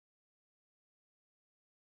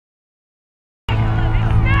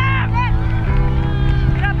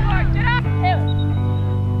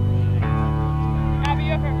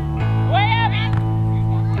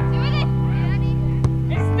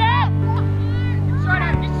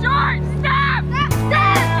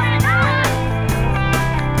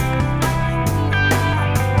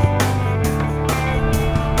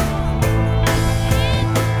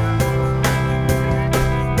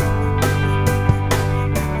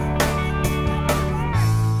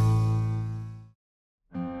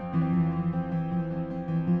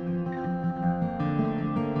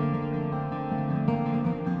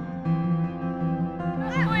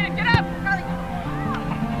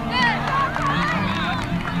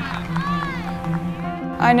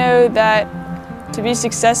I know that to be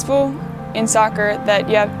successful in soccer, that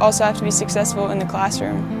you also have to be successful in the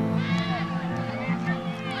classroom.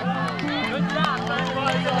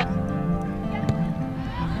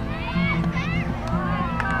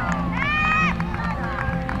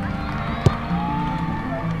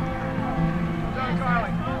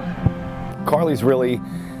 Carly's really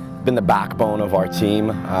been the backbone of our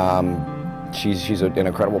team. She's an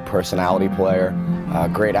incredible personality player,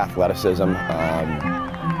 great athleticism,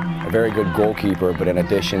 a very good goalkeeper, but in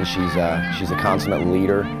addition, she's a consummate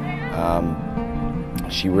leader.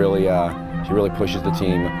 She really pushes the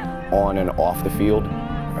team on and off the field.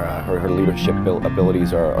 Her leadership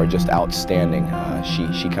abilities are just outstanding.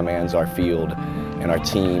 She commands our field and our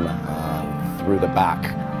team through the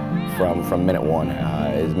back from minute one,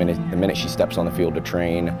 the minute she steps on the field to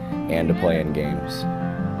train and to play in games.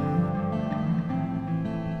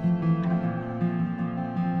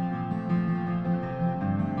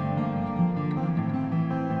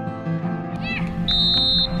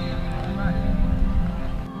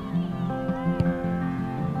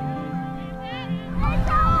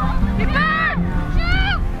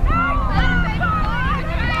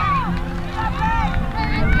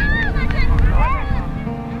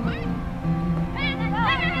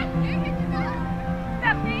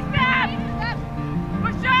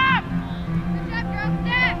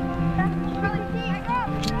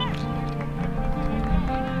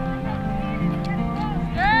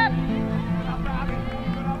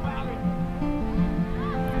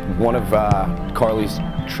 One of Carly's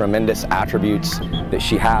tremendous attributes that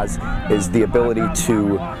she has is the ability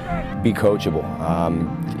to be coachable.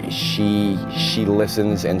 She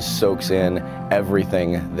listens and soaks in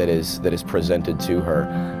everything that is presented to her,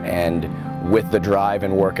 and with the drive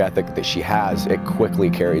and work ethic that she has, it quickly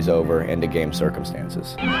carries over into game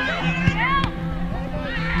circumstances.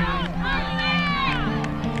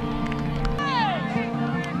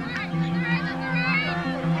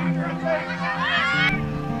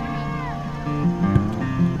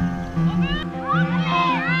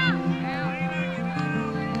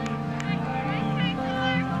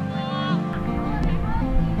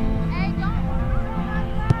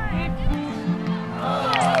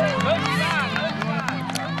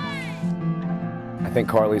 I think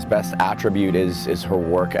Carly's best attribute is her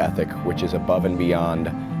work ethic, which is above and beyond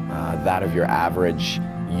that of your average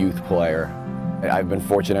youth player. I've been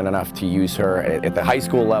fortunate enough to use her at the high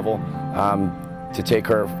school level, to take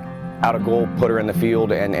her out of goal, put her in the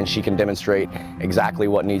field, and she can demonstrate exactly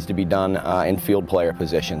what needs to be done in field player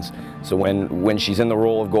positions. So when she's in the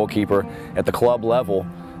role of goalkeeper at the club level,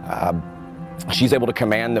 she's able to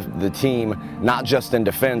command the team, not just in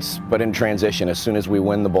defense, but in transition. As soon as we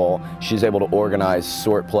win the ball, she's able to organize,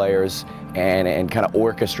 sort players, and kind of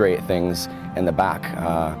orchestrate things in the back.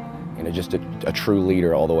 Just a true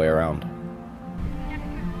leader all the way around.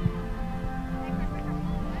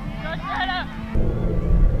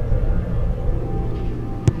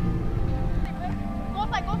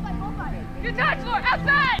 Good touch, Lord,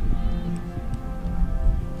 outside!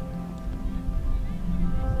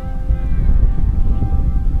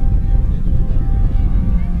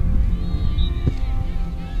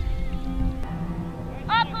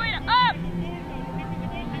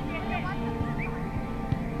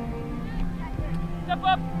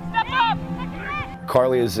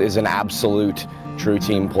 Carly is an absolute true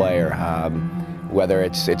team player. Whether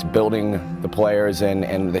it's building the players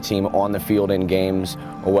and the team on the field in games,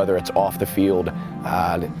 or whether it's off the field,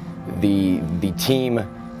 the team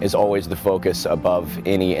is always the focus above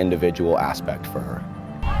any individual aspect for her.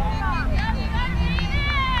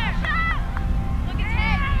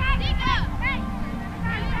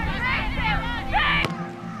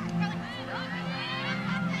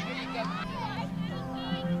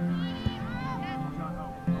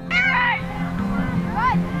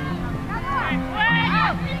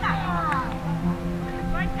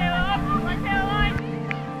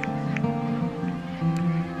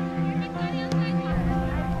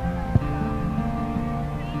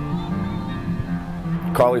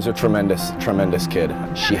 Carly's a tremendous kid.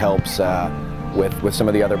 She helps with some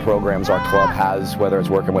of the other programs our club has, whether it's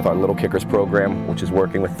working with our Little Kickers program, which is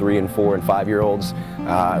working with 3-, 4-, and 5-year-olds,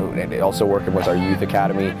 and also working with our youth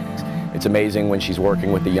academy. It's amazing when she's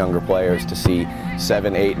working with the younger players to see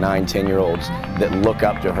 7-, 8-, 9-, 10-year-olds that look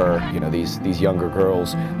up to her. You know, these younger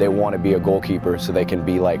girls, they want to be a goalkeeper so they can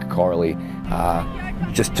be like Carly.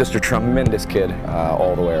 Just a tremendous kid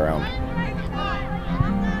all the way around.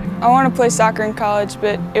 I want to play soccer in college,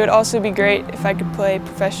 but it would also be great if I could play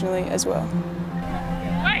professionally as well.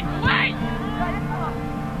 Get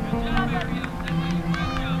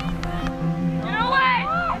away!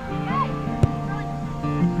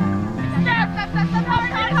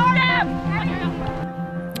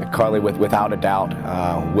 Carly, without a doubt,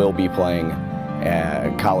 will be playing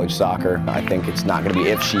college soccer. I think it's not going to be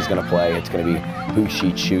if she's going to play, it's going to be who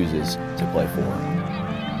she chooses to play for.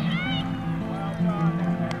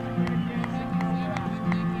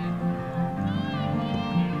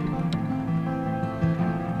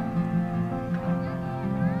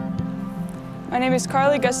 My name is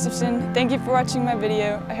Carly Gustafson. Thank you for watching my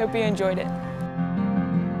video. I hope you enjoyed it.